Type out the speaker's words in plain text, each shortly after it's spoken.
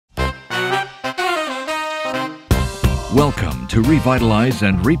Welcome to Revitalize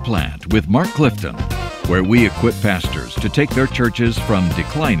and Replant with Mark Clifton, where we equip pastors to take their churches from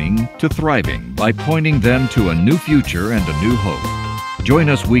declining to thriving by pointing them to a new future and a new hope. Join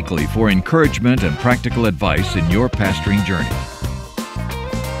us weekly for encouragement and practical advice in your pastoring journey.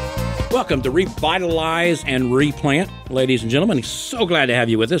 Welcome to Revitalize and Replant, ladies and gentlemen. So glad to have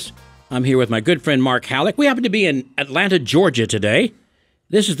you with us. I'm here with my good friend Mark Hallock. We happen to be in Atlanta, Georgia today.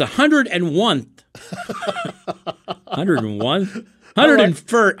 This is the 101th. 101?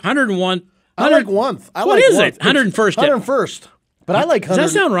 101. I like one. What is it? 101st. 101st. But I like 100.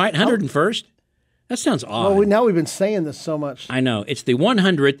 Does that sound right? 101st? That sounds odd. Well, now we've been saying this so much. I know. It's the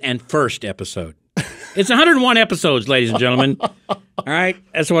 101st episode. It's 101 episodes, ladies and gentlemen. All right?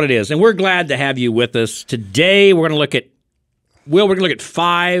 That's what it is. And we're glad to have you with us. Today, we're going to look at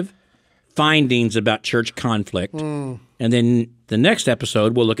 5 findings about church conflict. And then the next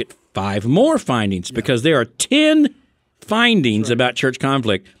episode, we'll look at 5 more findings because there are 10 findings about church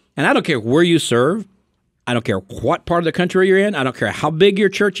conflict. And I don't care where you serve. I don't care what part of the country you're in. I don't care how big your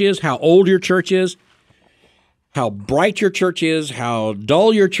church is, how old your church is, how bright your church is, how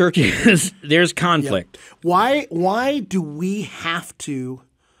dull your church is. There's conflict. Yep. Why do we have to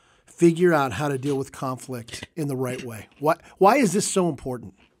figure out how to deal with conflict in the right way? Why is this so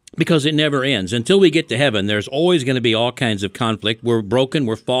important? Because it never ends. Until we get to heaven, there's always going to be all kinds of conflict. We're broken,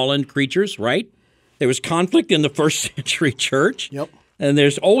 we're fallen creatures, right? There was conflict in the first century church. Yep. And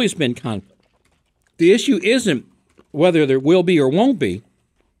there's always been conflict. The issue isn't whether there will be or won't be.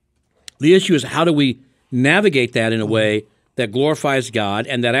 The issue is how do we navigate that in a way that glorifies God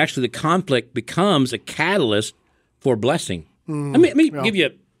and that actually the conflict becomes a catalyst for blessing. Let me give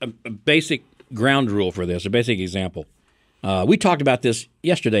you a basic ground rule for this, a basic example. We talked about this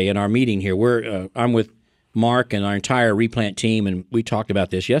yesterday in our meeting here. I'm with Mark and our entire Replant team, and we talked about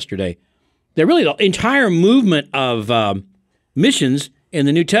this yesterday. That really the entire movement of missions in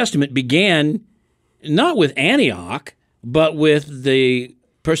the New Testament began not with Antioch, but with the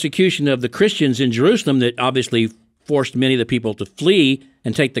persecution of the Christians in Jerusalem that obviously forced many of the people to flee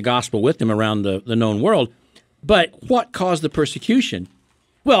and take the gospel with them around the known world. But what caused the persecution?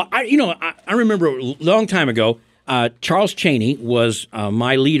 Well, I remember a long time ago, Charles Cheney was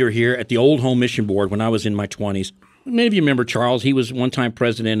my leader here at the Old Home Mission Board when I was in my 20s. Many of you remember Charles. He was one time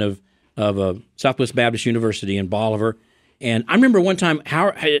president of Southwest Baptist University in Bolivar. And I remember one time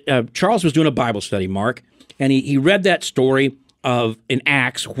Charles was doing a Bible study, Mark, and he read that story in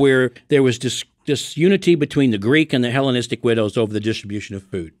Acts where there was disunity between the Greek and the Hellenistic widows over the distribution of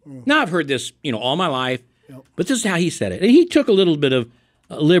food. Now, I've heard this all my life, but this is how he said it. And he took a little bit of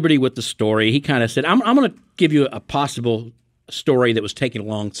liberty with the story. He kind of said, I'm going to give you a possible story that was taken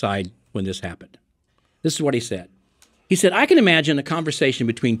alongside when this happened. This is what he said. He said, I can imagine a conversation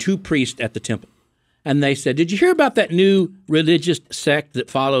between 2 priests at the temple. And they said, did you hear about that new religious sect that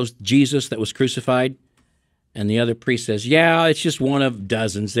follows Jesus that was crucified? And the other priest says, yeah, it's just one of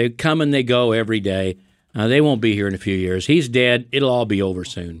dozens. They come and they go every day. They won't be here in a few years. He's dead. It'll all be over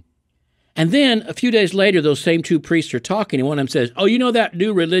soon. And then a few days later, those same 2 priests are talking, and one of them says, oh, you know that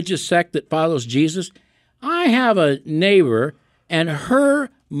new religious sect that follows Jesus? I have a neighbor, and her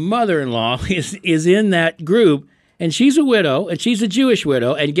mother-in-law is in that group, and she's a widow, and she's a Jewish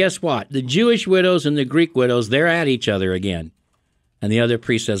widow, and guess what? The Jewish widows and the Greek widows, they're at each other again. And the other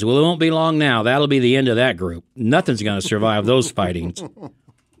priest says, well, it won't be long now. That'll be the end of that group. Nothing's going to survive those fightings.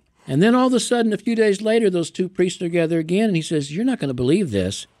 And then all of a sudden, a few days later, those 2 priests are together again, and he says, you're not going to believe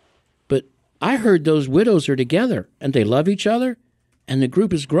this, but I heard those widows are together, and they love each other, and the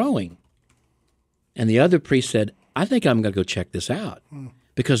group is growing. And the other priest said, I think I'm going to go check this out,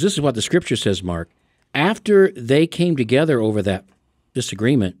 because this is what the Scripture says, Mark. After they came together over that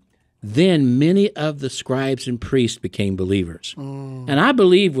disagreement, then many of the scribes and priests became believers. And I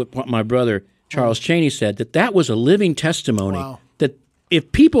believe what my brother Charles Cheney said, that was a living testimony, that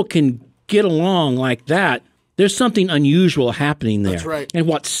if people can get along like that, there's something unusual happening there. That's right. And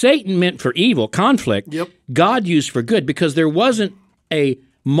what Satan meant for evil, conflict, God used for good, because there wasn't a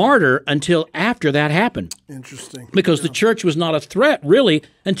martyr until after that happened. Interesting. Because the church was not a threat really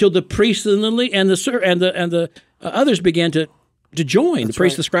until the priests and the others began to join. The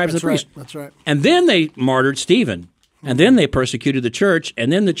priests, the scribes, and the priests. That's right. And then they martyred Stephen, and then they persecuted the church,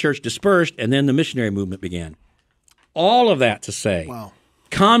 and then the church dispersed, and then the missionary movement began. All of that to say,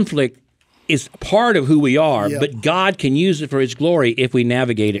 conflict is part of who we are, but God can use it for His glory if we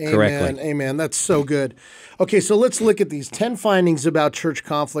navigate it correctly. Amen. That's so good. Okay, so let's look at these 10 findings about church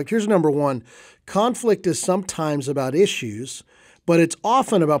conflict. Here's number 1. Conflict is sometimes about issues, but it's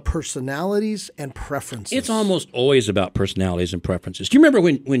often about personalities and preferences. It's almost always about personalities and preferences. Do you remember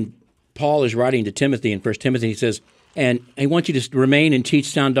when Paul is writing to Timothy in 1 Timothy, he says, And he wants you to remain and teach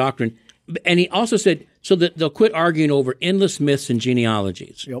sound doctrine. And he also said, so that they'll quit arguing over endless myths and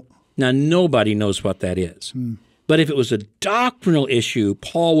genealogies. Yep. Now, nobody knows what that is. But if it was a doctrinal issue,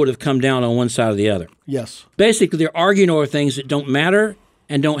 Paul would have come down on one side or the other. Yes. Basically, they're arguing over things that don't matter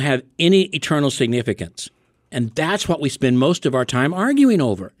and don't have any eternal significance. And that's what we spend most of our time arguing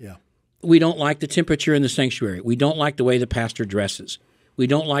over. Yeah. We don't like the temperature in the sanctuary. We don't like the way the pastor dresses. We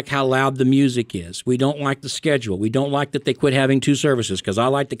don't like how loud the music is. We don't like the schedule. We don't like that they quit having 2 services because I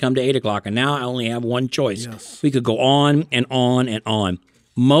like to come to 8 o'clock, and now I only have one choice. Yes. We could go on and on and on.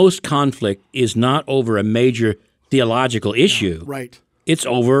 Most conflict is not over a major theological issue. Right. It's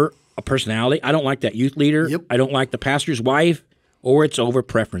over a personality. I don't like that youth leader. Yep. I don't like the pastor's wife, or it's over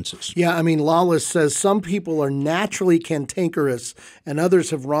preferences. Yeah, I mean, Lawless says some people are naturally cantankerous and others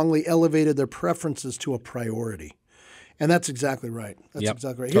have wrongly elevated their preferences to a priority. And that's exactly right. That's Yep,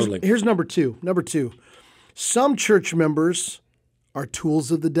 exactly right. totally. Here's number two. Number 2, some church members are tools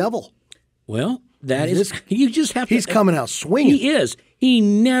of the devil. Well, that is, you just have to. He's coming out swinging. He is. He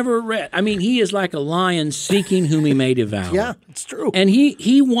never read. I mean, he is like a lion seeking whom he may devour. Yeah, it's true. And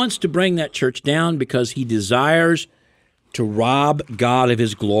he wants to bring that church down because he desires to rob God of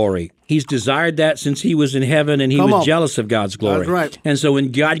his glory. He's desired that since he was in heaven, and he was jealous of God's glory. That's right. And so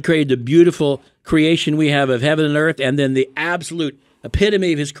when God created the beautiful creation we have of heaven and earth, and then the absolute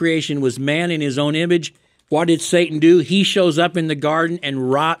epitome of his creation was man in his own image, what did Satan do? He shows up in the garden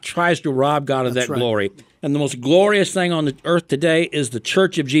and tries to rob God of that glory. And the most glorious thing on the earth today is the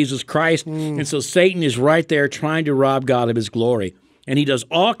church of Jesus Christ. And so Satan is right there trying to rob God of his glory. And he does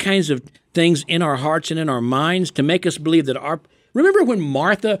all kinds of things in our hearts and in our minds to make us believe that our... Remember when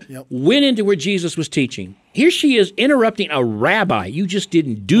Martha went into where Jesus was teaching? Here she is interrupting a rabbi. You just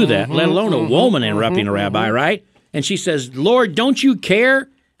didn't do that, let alone a woman interrupting a rabbi, right? And she says, Lord, don't you care?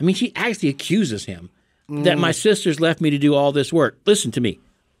 I mean, she actually accuses him that my sisters left me to do all this work. Listen to me.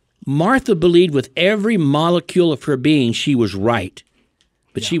 Martha believed with every molecule of her being she was right,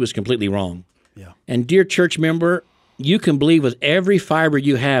 but she was completely wrong. Yeah. And dear church member, you can believe with every fiber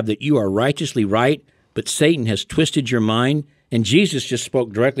you have that you are righteously right, but Satan has twisted your mind. And Jesus just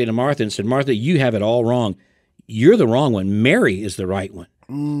spoke directly to Martha and said, Martha, you have it all wrong. You're the wrong one. Mary is the right one.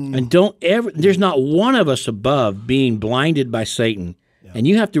 And there's not one of us above being blinded by Satan. Yeah. And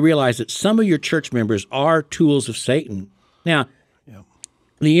you have to realize that some of your church members are tools of Satan. Now,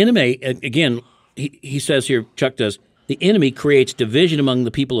 the enemy, again, he says here, Chuck does, the enemy creates division among the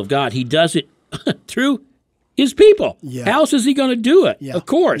people of God. He does it through his people. Yeah. How else is he going to do it? Yeah. Of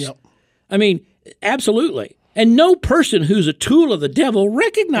course. Yep. I mean, absolutely. And no person who's a tool of the devil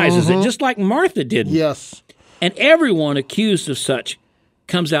recognizes it, just like Martha didn't. Yes. And everyone accused of such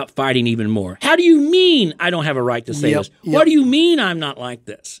comes out fighting even more. How do you mean I don't have a right to say this? What do you mean I'm not like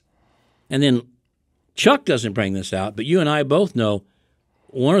this? And then Chuck doesn't bring this out, but you and I both know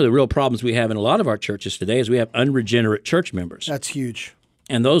one of the real problems we have in a lot of our churches today is we have unregenerate church members. That's huge.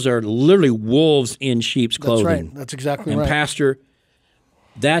 And those are literally wolves in sheep's clothing. That's right. That's exactly right. And Pastor,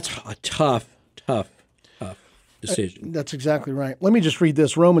 that's a tough decision. That's exactly right. Let me just read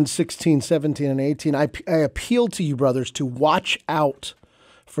this. Romans 16, 17, and 18. I appeal to you, brothers, to watch out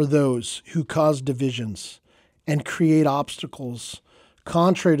for those who cause divisions and create obstacles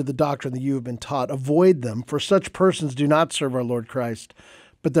contrary to the doctrine that you have been taught. Avoid them, for such persons do not serve our Lord Christ,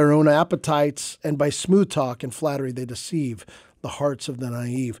 but their own appetites, and by smooth talk and flattery they deceive the hearts of the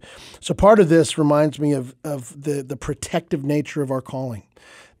naive. So part of this reminds me of the protective nature of our calling.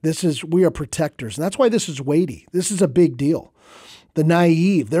 We are protectors, and that's why this is weighty. This is a big deal. The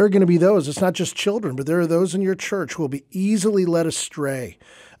naive, there are going to be those, it's not just children, but there are those in your church who will be easily led astray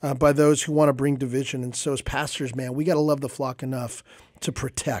by those who want to bring division. And so as pastors, man, we got to love the flock enough to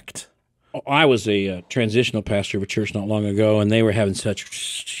protect. I was a transitional pastor of a church not long ago, and they were having such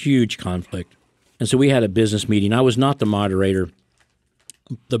huge conflict. And so we had a business meeting. I was not the moderator.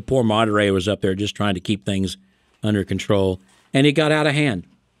 The poor moderator was up there just trying to keep things under control. And it got out of hand.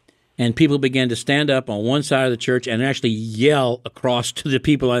 And people began to stand up on one side of the church and actually yell across to the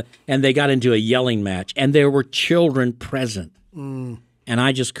people. And they got into a yelling match. And there were children present. And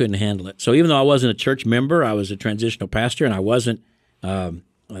I just couldn't handle it. So even though I wasn't a church member, I was a transitional pastor, and I wasn't the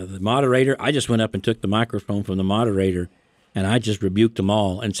moderator, I just went up and took the microphone from the moderator, and I just rebuked them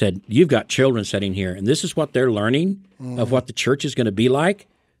all and said, you've got children sitting here, and this is what they're learning of what the church is going to be like.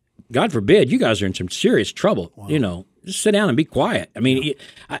 God forbid, you guys are in some serious trouble. Wow. You know, just sit down and be quiet. I mean,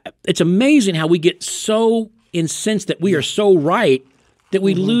 it's amazing how we get so incensed that we are so right that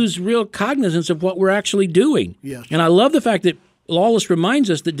we lose real cognizance of what we're actually doing. Yes. And I love the fact that Lawless reminds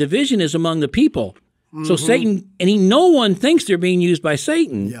us that division is among the people. So Satan, and no one thinks they're being used by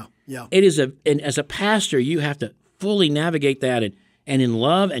Satan. Yeah. It is and as a pastor, you have to fully navigate that and in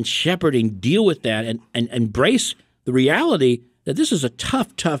love and shepherding deal with that and embrace the reality that this is a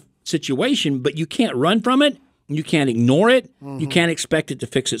tough situation, but you can't run from it. You can't ignore it. You can't expect it to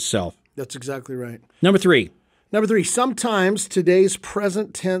fix itself. That's exactly right. Number three, sometimes today's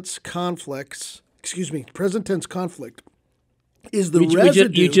present tense conflict is the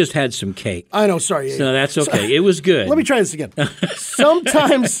residue. You just had some cake. I know, sorry. So that's okay. It was good. Let me try this again.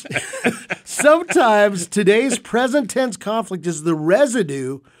 Sometimes today's present tense conflict is the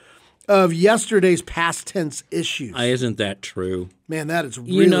residue of yesterday's past tense issues. Isn't that true? Man, that is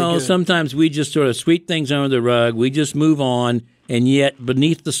really good. Sometimes we just sort of sweep things under the rug. We just move on, and yet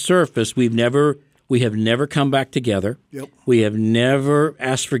beneath the surface, we have never come back together. Yep. We have never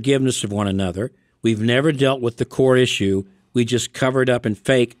asked forgiveness of one another. We've never dealt with the core issue. We just cover it up and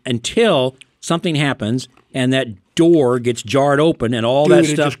fake until something happens, and that door gets jarred open, and all that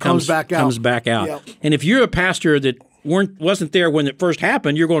stuff comes back out. Yep. And if you're a pastor that wasn't there when it first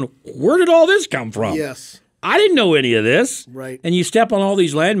happened, you're going, where did all this come from? Yes. I didn't know any of this. Right. And you step on all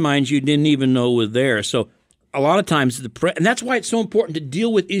these landmines you didn't even know were there. So a lot of times, and that's why it's so important to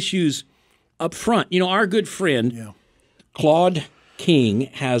deal with issues up front. Our good friend, Claude King,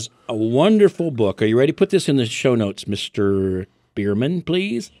 has a wonderful book. Are you ready? Put this in the show notes, Mr. Bierman,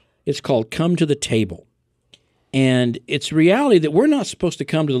 please. It's called Come to the Table. And it's reality that we're not supposed to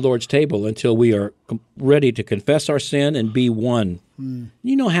come to the Lord's table until we are ready to confess our sin and be one.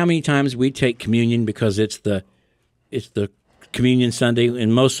 You know how many times we take communion because it's the communion Sunday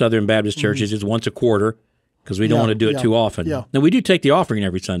in most Southern Baptist churches. It's once a quarter because we don't want to do it too often. Yeah. Now, we do take the offering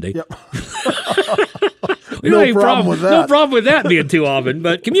every Sunday. Yep. No problem with that. No problem with that being too often.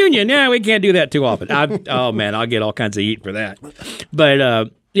 But communion, we can't do that too often. I'll get all kinds of heat for that.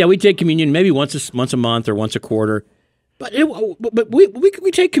 But we take communion maybe once a month or once a quarter. But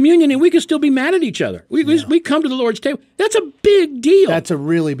we take communion and we can still be mad at each other. We come to the Lord's table. That's a big deal. That's a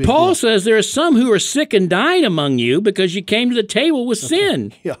really big deal. Paul says there are some who are sick and dying among you because you came to the table with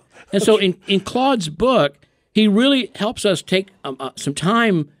sin. Yeah. And so in Claude's book, he really helps us take some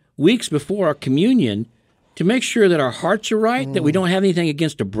time, weeks before our communion, to make sure that our hearts are right, that we don't have anything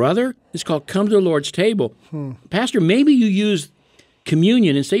against a brother. It's called Come to the Lord's Table. Pastor, maybe you use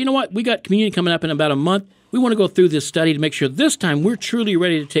communion and say, you know what, we got communion coming up in about a month. We want to go through this study to make sure this time we're truly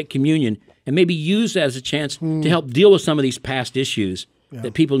ready to take communion and maybe use that as a chance to help deal with some of these past issues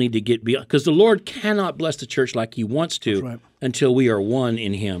that people need to get beyond. Because the Lord cannot bless the church like he wants to until we are one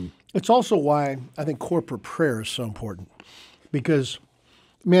in him. It's also why I think corporate prayer is so important. Because,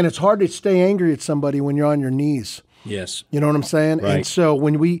 man, it's hard to stay angry at somebody when you're on your knees. Yes. You know what I'm saying? Right. And so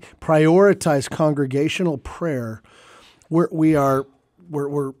when we prioritize congregational prayer, we're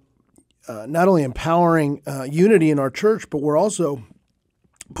not only empowering unity in our church, but we're also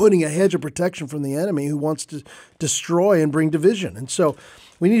putting a hedge of protection from the enemy who wants to destroy and bring division. And so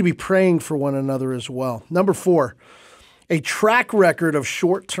we need to be praying for one another as well. Number 4, a track record of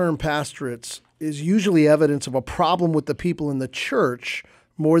short-term pastorates is usually evidence of a problem with the people in the church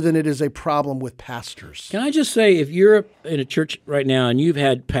more than it is a problem with pastors. Can I just say, if you're in a church right now and you've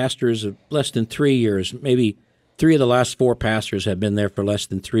had pastors of less than 3 years, maybe 3 of the last 4 pastors have been there for less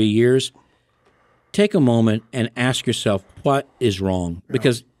than 3 years, take a moment and ask yourself, what is wrong?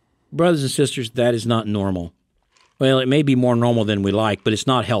 Because, brothers and sisters, that is not normal. Well, it may be more normal than we like, but it's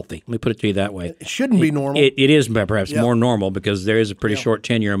not healthy. Let me put it to you that way. It shouldn't be normal. It is perhaps more normal because there is a pretty short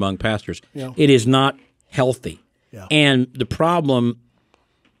tenure among pastors. Yeah. It is not healthy. Yeah. And the problem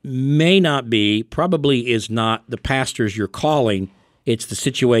probably is not the pastors you're calling, it's the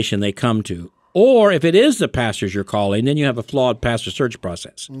situation they come to. Or if it is the pastors you're calling, then you have a flawed pastor search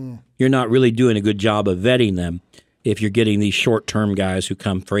process. You're not really doing a good job of vetting them if you're getting these short-term guys who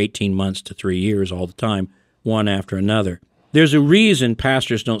come for 18 months to 3 years all the time, one after another. There's a reason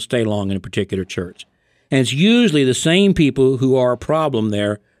pastors don't stay long in a particular church. And it's usually the same people who are a problem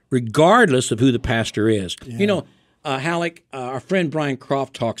there, regardless of who the pastor is. Yeah. You know, Hallock, our friend Brian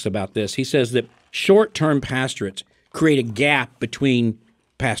Croft talks about this. He says that short-term pastorates create a gap between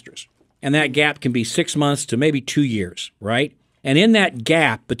pastors. And that gap can be 6 months to maybe 2 years, right? And in that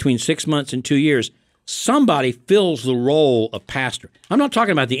gap between 6 months and 2 years, somebody fills the role of pastor. I'm not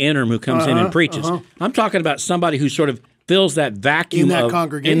talking about the interim who comes in and preaches. I'm talking about somebody who sort of fills that vacuum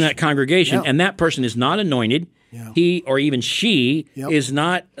in that congregation. Yeah. And that person is not anointed. Yeah. He or even she is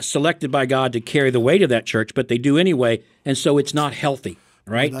not selected by God to carry the weight of that church, but they do anyway, and so it's not healthy,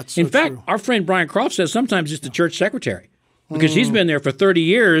 right? That's so in fact, true. Our friend Brian Croft says sometimes it's the church secretary. Because she's been there for 30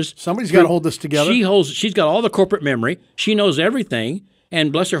 years. Somebody's got to hold this together. She's got all the corporate memory. She knows everything.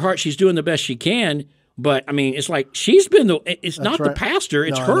 And bless her heart, she's doing the best she can. But I mean, it's like she's been it's not the right. pastor,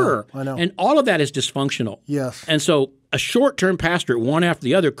 it's No, her. I know. And all of that is dysfunctional. Yes. And so a short-term pastorate, one after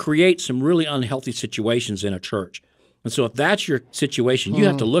the other, creates some really unhealthy situations in a church. And so if that's your situation, you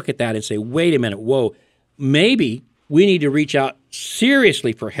have to look at that and say, wait a minute, whoa, maybe we need to reach out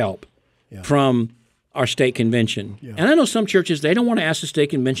seriously for help from our state convention. Yeah. And I know some churches, they don't want to ask the state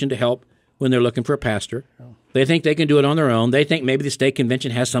convention to help when they're looking for a pastor. Yeah. They think they can do it on their own. They think maybe the state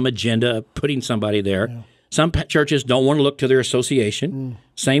convention has some agenda of putting somebody there. Yeah. Some churches don't want to look to their association.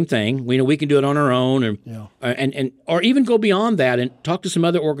 Same thing. We can do it on our own, or even go beyond that and talk to some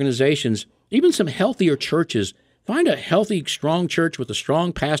other organizations, even some healthier churches. Find a healthy, strong church with a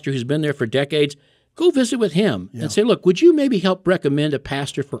strong pastor who's been there for decades. Go visit with him and say, look, would you maybe help recommend a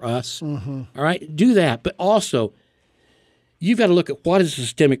pastor for us? All right, do that. But also, you've got to look at what is the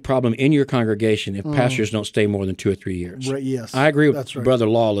systemic problem in your congregation if pastors don't stay more than 2 or 3 years. Right, yes. I agree with Brother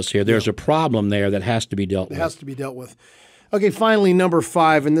Lawless here. There's a problem there that has to be dealt with. It has to be dealt with. Okay, finally, number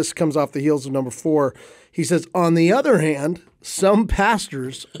 5, and this comes off the heels of number 4. He says, on the other hand, some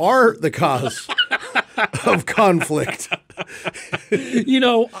pastors are the cause of conflict.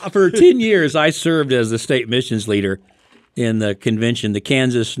 For 10 years, I served as the state missions leader in the convention, the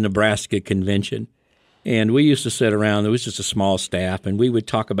Kansas-Nebraska convention. And we used to sit around, it was just a small staff, and we would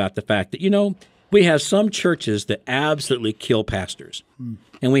talk about the fact that, we have some churches that absolutely kill pastors,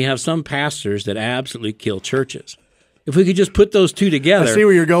 and we have some pastors that absolutely kill churches. If we could just put those two together, I see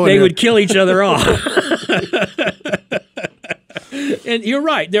where you're going they here. would kill each other off. And you're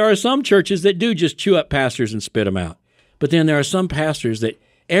right. There are some churches that do just chew up pastors and spit them out. But then there are some pastors that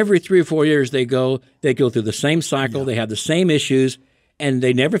every 3 or 4 years they go through the same cycle. They have the same issues, and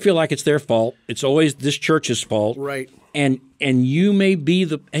they never feel like it's their fault. It's always this church's fault. Right. And you may be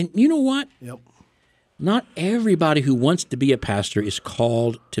and you know what? Yep. Not everybody who wants to be a pastor is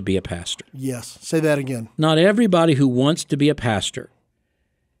called to be a pastor. Yes. Say that again. Not everybody who wants to be a pastor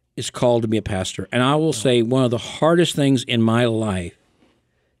is called to be a pastor. And I will say one of the hardest things in my life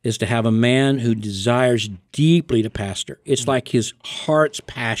is to have a man who desires deeply to pastor. It's like his heart's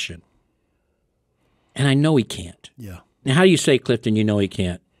passion. And I know he can't. Yeah. Now, how do you say, Clifton, you know he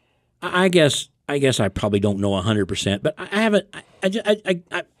can't? I guess I probably don't know 100%, but I haven't.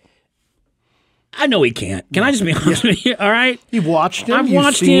 I know he can't. Can I just be honest with you? All right. You've watched him. I've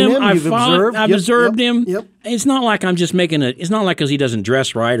watched him. I've observed. I've observed him. Yep. It's not like I'm just making it. It's not like because he doesn't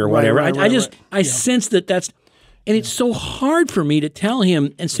dress right or whatever. I sense that's, and it's so hard for me to tell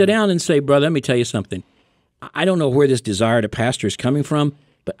him and sit down and say, brother, let me tell you something. I don't know where this desire to pastor is coming from,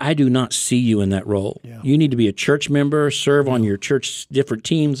 but I do not see you in that role. Yeah. You need to be a church member, serve on your church different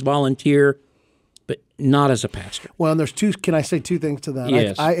teams, volunteer, but not as a pastor. Well, and there's two. Can I say two things to that?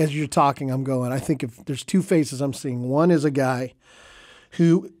 Yes. As you're talking, I'm going. I think if there's two faces I'm seeing. One is a guy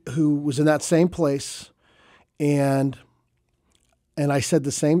who was in that same place, and I said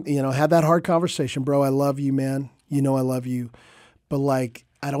the same. Had that hard conversation, bro. I love you, man. I love you, but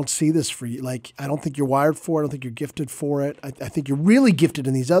I don't see this for you. I don't think you're wired for it. I don't think you're gifted for it. I think you're really gifted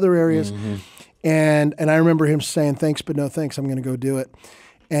in these other areas. Mm-hmm. And I remember him saying, thanks, but no thanks. I'm going to go do it.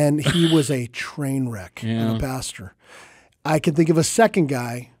 And he was a train wreck of a pastor. I can think of a second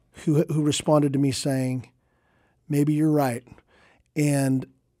guy who responded to me saying, maybe you're right. And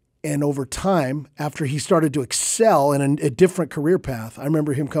over time, after he started to excel in a different career path, I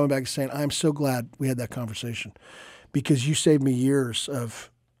remember him coming back and saying, I'm so glad we had that conversation because you saved me years of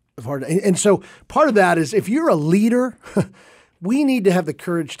hard. And so part of that is if you're a leader, we need to have the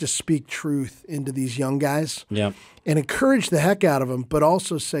courage to speak truth into these young guys and encourage the heck out of them, but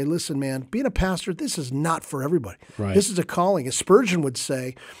also say, listen, man, being a pastor, this is not for everybody. Right. This is a calling. As Spurgeon would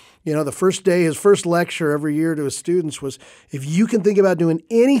say, the first day, his first lecture every year to his students was, if you can think about doing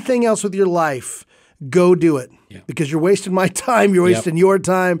anything else with your life, go do it. Yep. Because you're wasting my time, you're wasting your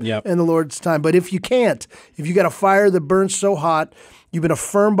time and the Lord's time. But if you can't, if you got a fire that burns so hot, you've been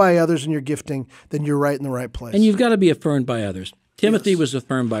affirmed by others in your gifting, then you're right in the right place. And you've got to be affirmed by others. Timothy was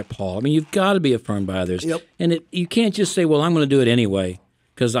affirmed by Paul. I mean, you've got to be affirmed by others. Yep. And you can't just say, well, I'm going to do it anyway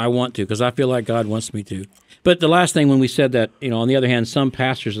because I want to, because I feel like God wants me to. But the last thing when we said that, on the other hand, some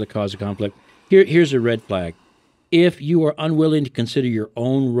pastors are the cause of conflict, here's a red flag. If you are unwilling to consider your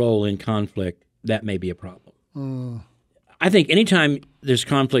own role in conflict, that may be a problem. I think anytime there's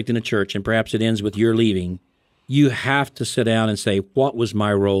conflict in a church, and perhaps it ends with your leaving, you have to sit down and say, what was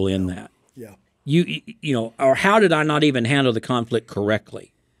my role in that? Yeah. Or how did I not even handle the conflict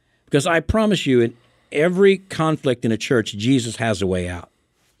correctly? Because I promise you, in every conflict in a church, Jesus has a way out.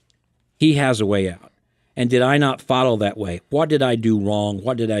 He has a way out. And did I not follow that way? What did I do wrong?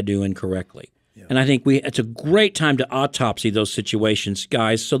 What did I do incorrectly? Yeah. And I think it's a great time to autopsy those situations,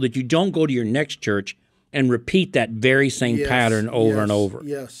 guys, so that you don't go to your next church and repeat that very same pattern over and over.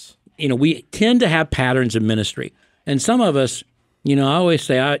 Yes. We tend to have patterns in ministry, and some of us, I always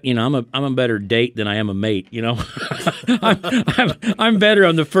say, I'm a better date than I am a mate. I'm better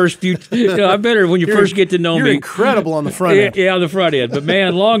on the first few. I'm better when you first get to know me. You're incredible on the front end. Yeah, on the front end. But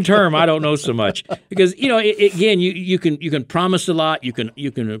man, long term, I don't know so much because again, you can promise a lot, you can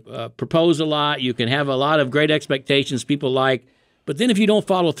propose a lot, you can have a lot of great expectations people like, but then if you don't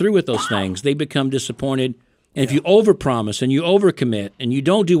follow through with those things, they become disappointed. And if you overpromise and you overcommit and you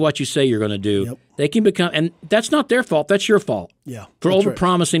don't do what you say you're going to do, they can become, and that's not their fault, that's your fault. Yeah. For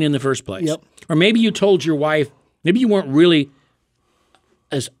overpromising in the first place. Yep. Or maybe you told your wife, maybe you weren't really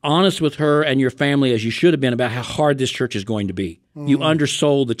as honest with her and your family as you should have been about how hard this church is going to be. You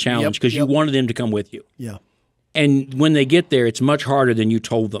undersold the challenge because you wanted them to come with you. Yeah. And when they get there, it's much harder than you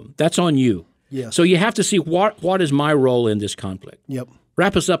told them. That's on you. Yes. So you have to see what is my role in this conflict. Yep.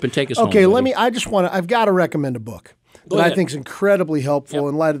 Wrap us up and take us home. Okay, buddy. I've got to recommend a book that I think is incredibly helpful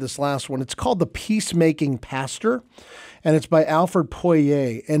in light of this last one. It's called The Peacemaking Pastor, and it's by Alfred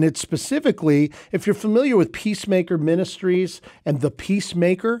Poirier. And it's specifically, if you're familiar with Peacemaker Ministries and The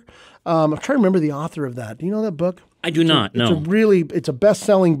Peacemaker, I'm trying to remember the author of that. Do you know that book? I do not, no. It's a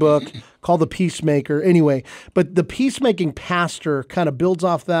best-selling book called The Peacemaker. Anyway, but The Peacemaking Pastor kind of builds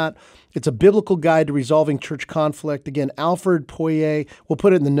off that. It's a biblical guide to resolving church conflict. Again, Alfred Poirier. We'll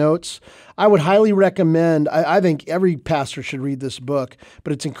put it in the notes. I would highly recommend, I think every pastor should read this book,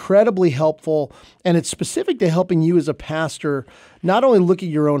 but it's incredibly helpful, and it's specific to helping you as a pastor not only look at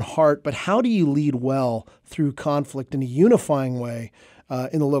your own heart, but how do you lead well through conflict in a unifying way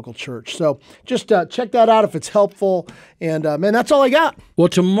in the local church. So just check that out if it's helpful. And man, that's all I got. Well,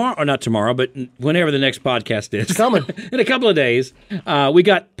 not tomorrow, but whenever the next podcast is. It's coming. In a couple of days, we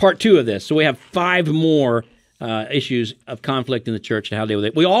got part 2 of this. So we have 5 more issues of conflict in the church and how to deal with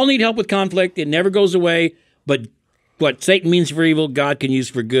it. We all need help with conflict. It never goes away. But what Satan means for evil, God can use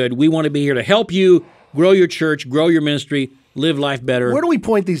for good. We want to be here to help you grow your church, grow your ministry, live life better. Where do we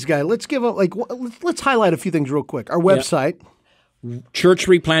point these guys? Let's give them, let's highlight a few things real quick. Our website. Yep.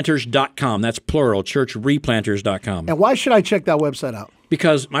 churchreplanters.com. That's plural, churchreplanters.com. And why should I check that website out?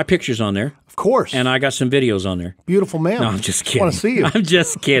 Because my picture's on there. Of course. And I got some videos on there. Beautiful man. No, I'm just kidding. I want to see you. I'm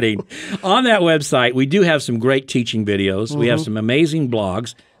just kidding. On that website, we do have some great teaching videos. We have some amazing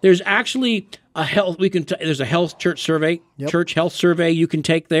blogs. There's actually a health, there's a health church survey, church health survey you can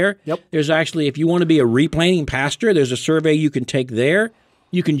take there. Yep. There's actually, if you want to be a replanting pastor, there's a survey you can take there.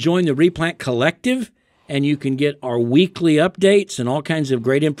 You can join the Replant Collective, and you can get our weekly updates and all kinds of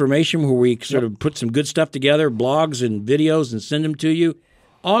great information where we sort of put some good stuff together, blogs and videos, and send them to you.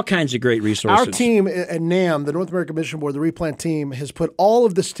 All kinds of great resources. Our team at NAM, the North American Mission Board, the Replant team, has put all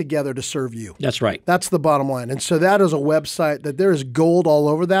of this together to serve you. That's right. That's the bottom line. And so that is a website that there is gold all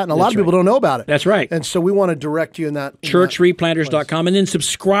over that, and a lot of people don't know about it. That's right. And so we want to direct you in that. Churchreplanters.com, and then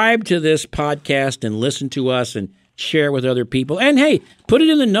subscribe to this podcast and listen to us and share with other people. And hey, put it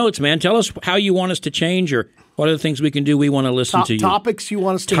in the notes, man. Tell us how you want us to change or what are the things we can do. We want to listen to you. Topics you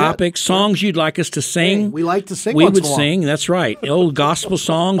want us to Topics, songs you'd like us to sing. Hey, we like to sing. We would sing. That's right. Old gospel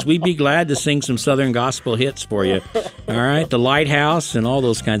songs. We'd be glad to sing some Southern gospel hits for you. All right. The Lighthouse and all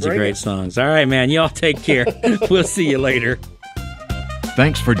those kinds of great songs. All right, man. Y'all take care. We'll see you later.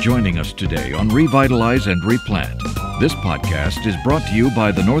 Thanks for joining us today on Revitalize and Replant. This podcast is brought to you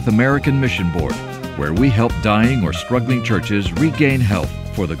by the North American Mission Board, where we help dying or struggling churches regain health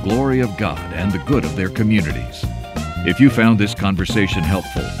for the glory of God and the good of their communities. If you found this conversation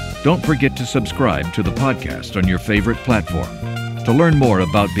helpful, don't forget to subscribe to the podcast on your favorite platform. To learn more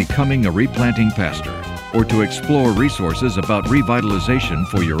about becoming a replanting pastor or to explore resources about revitalization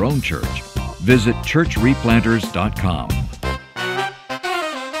for your own church, visit churchreplanters.com.